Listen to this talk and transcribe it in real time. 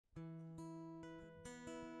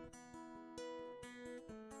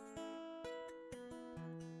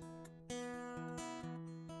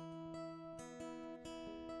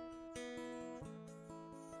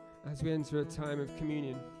As we enter a time of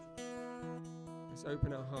communion, let's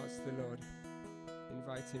open our hearts to the Lord,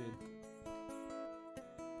 invite Him in.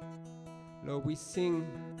 Lord, we sing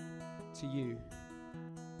to you.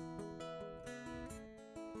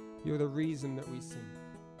 You're the reason that we sing.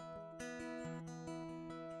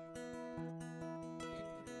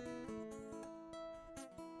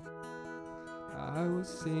 I will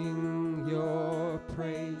sing your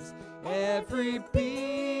praise, every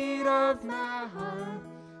beat of my heart,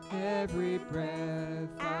 every breath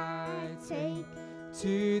I take,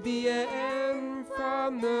 to the end,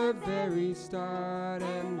 from the very start,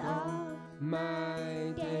 and all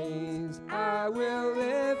my days I will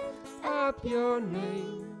lift up your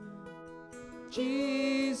name,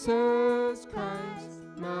 Jesus Christ,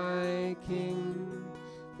 my King.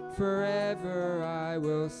 Forever I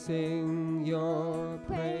will sing your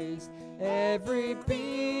praise, every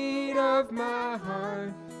beat of my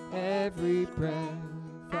heart, every breath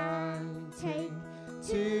I take,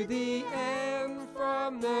 to the end,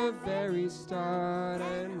 from the very start,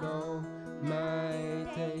 and all my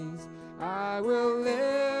days I will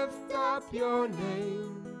lift up your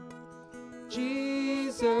name,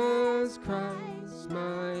 Jesus Christ,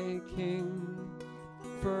 my King.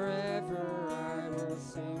 Forever I will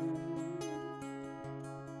sing.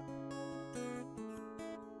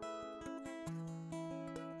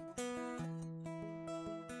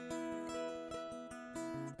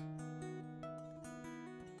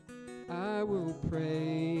 I will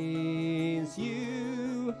praise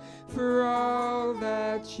you for all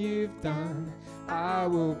that you've done. I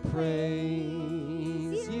will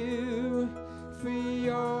praise you for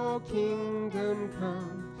your kingdom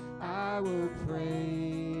come. I will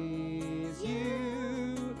praise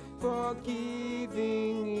you for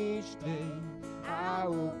giving each day. I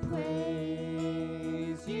will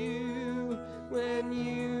praise you when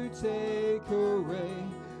you take away.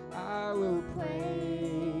 I will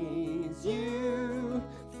praise you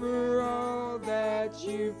for all that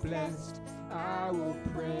you've blessed. I will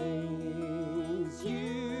praise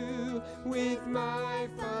you with my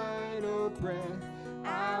final breath.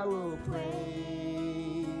 I will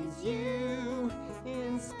praise you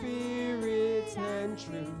in spirit and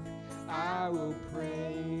truth. I will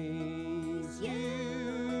praise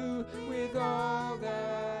you with all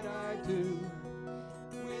that I do.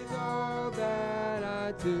 With all that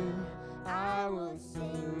I do, I will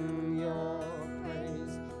sing your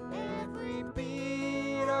praise. Every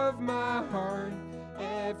beat of my heart,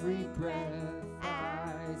 every breath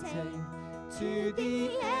I take, to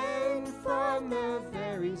the end, from the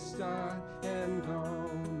very start, and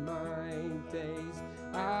all my days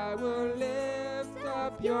I will lift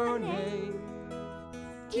up your name,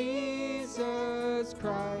 Jesus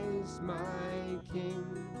Christ, my King.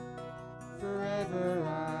 Forever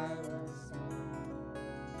I will sing.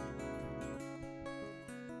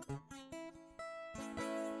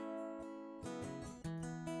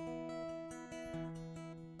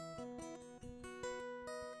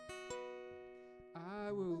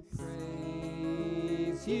 I will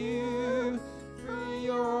praise you for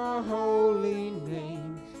your holy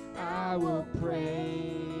name. I will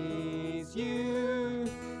praise you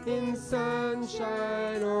in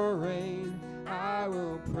sunshine or rain. I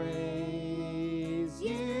will praise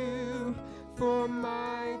you for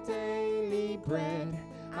my daily bread.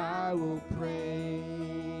 I will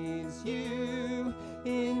praise you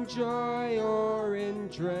in joy or in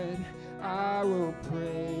dread. I will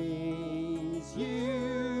praise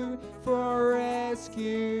you for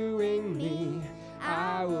rescuing me.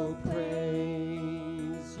 I will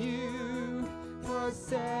praise you for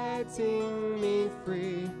setting me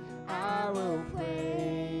free. I will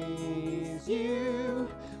praise you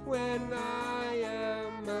when I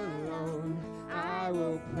am alone. I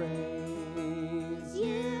will praise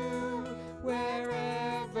you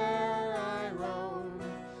wherever I roam.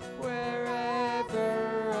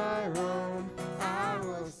 Wherever I roam, I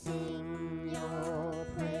will sing your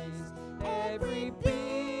praise. Every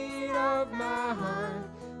beat of my heart,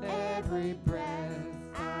 every breath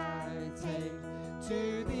I take,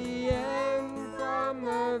 to the end, from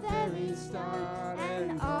the very start,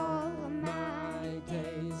 and all my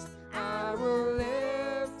days I will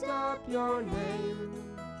lift up your name,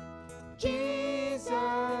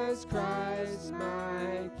 Jesus Christ,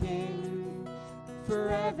 my King.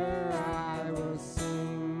 Forever I will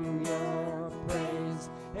sing your praise.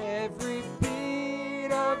 Every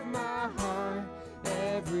beat of my heart,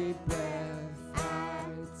 every breath I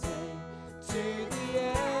take, to the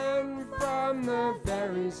end, from the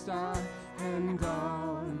very start, and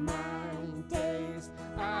all my days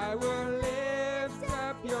I will lift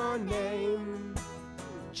up your name,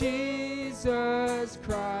 Jesus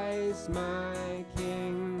Christ, Christ my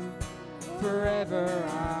King. Forever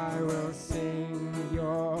I will sing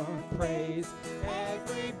your praise.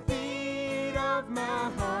 Every beat of my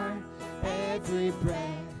heart, every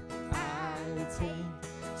breath I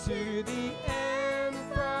take, to the end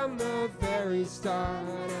from the very start,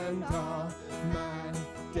 and all my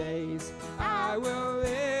days I will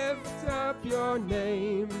lift up your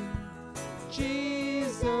name.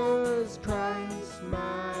 Jesus Christ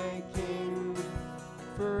my King,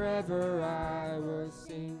 forever I will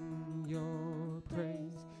sing your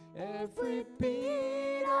praise. Every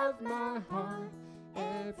beat of my heart,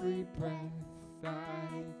 every breath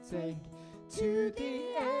I take, to the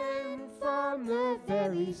end from the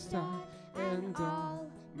very start, and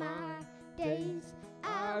all my days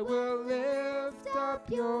I will lift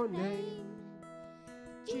up your name.